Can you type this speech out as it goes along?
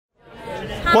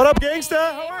What up, gangsta?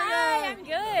 How are you? Hi,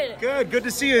 I'm good. Good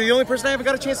to see you. The only person I haven't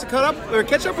got a chance to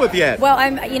catch up with yet. Well,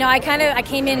 I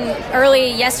came in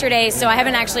early yesterday, so I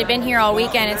haven't actually been here all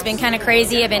weekend. It's been kind of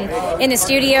crazy. I've been in the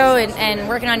studio and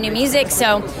working on new music,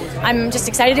 so I'm just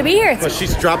excited to be here. Well,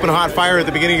 she's dropping hot fire at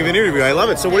the beginning of an interview. I love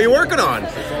it. So what are you working on?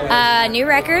 New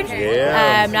record.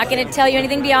 Yeah. I'm not going to tell you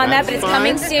anything beyond that, but it's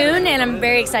coming soon, and I'm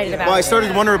very excited about it. Well, I started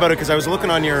to wonder about it because I was looking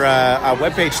on your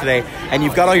webpage today, and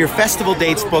you've got all your festival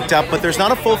dates booked up, but there's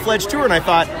not a full-fledged tour, and I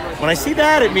thought, when I see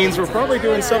that, it means we're probably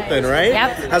doing something, right?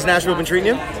 Yep. How's Nashville been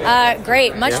treating you?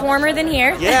 Great. Much warmer than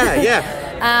here. Yeah.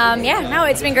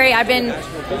 It's been great. I've been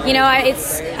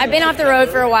off the road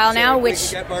for a while now,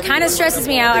 which kind of stresses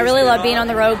me out. I really love being on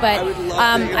the road, but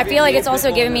I feel like it's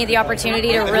also given me the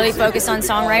opportunity to really focus on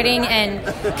songwriting and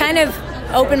kind of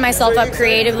open myself up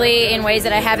creatively in ways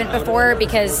that I haven't before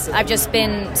because I've just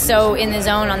been so in the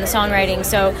zone on the songwriting.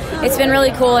 So it's been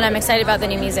really cool, and I'm excited about the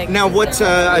new music. Now, what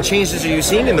changes are you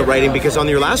seeing in the writing? Because on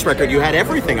your last record, you had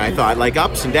everything, I thought, like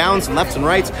ups and downs and lefts and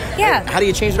rights. Yeah. How do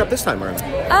you change it up this time around?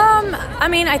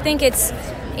 I think it's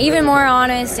even more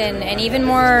honest and even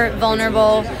more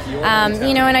vulnerable,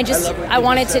 and I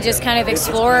wanted to just kind of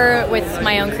explore with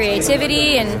my own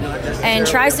creativity and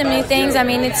try some new things. I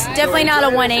mean, it's definitely not a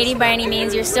 180 by any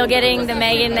means. You're still getting the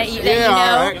Meghan that you know.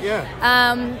 Right,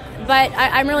 yeah. But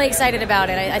I'm really excited about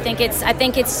it. I think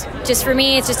it's just, for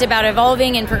me, it's just about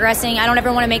evolving and progressing. I don't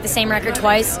ever want to make the same record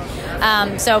twice.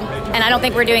 And I don't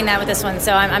think we're doing that with this one,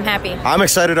 so I'm happy. I'm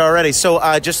excited already.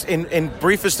 So just in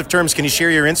briefest of terms, can you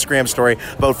share your Instagram story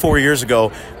about 4 years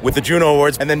ago with the Juno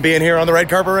Awards and then being here on the red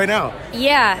carpet right now?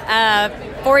 Yeah,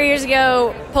 4 years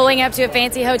ago, pulling up to a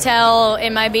fancy hotel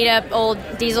in my beat-up old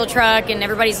diesel truck, and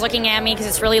everybody's looking at me because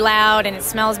it's really loud and it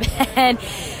smells bad,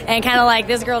 and kind of like,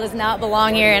 this girl does not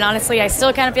belong here. And honestly, I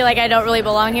still kind of feel like I don't really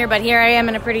belong here, but here I am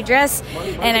in a pretty dress,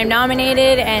 and I'm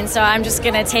nominated, and so I'm just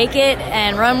going to take it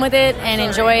and run with it and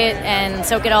enjoy it and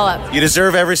soak it all up. You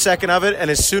deserve every second of it, and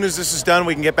as soon as this is done,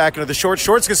 we can get back into the shorts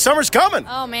because summer's coming.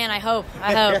 Oh, man, I hope.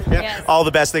 Yeah. Yes. All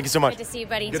the best. Thank you so much. Good to see you,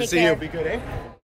 buddy. Good Take to see care. you. Be good, eh?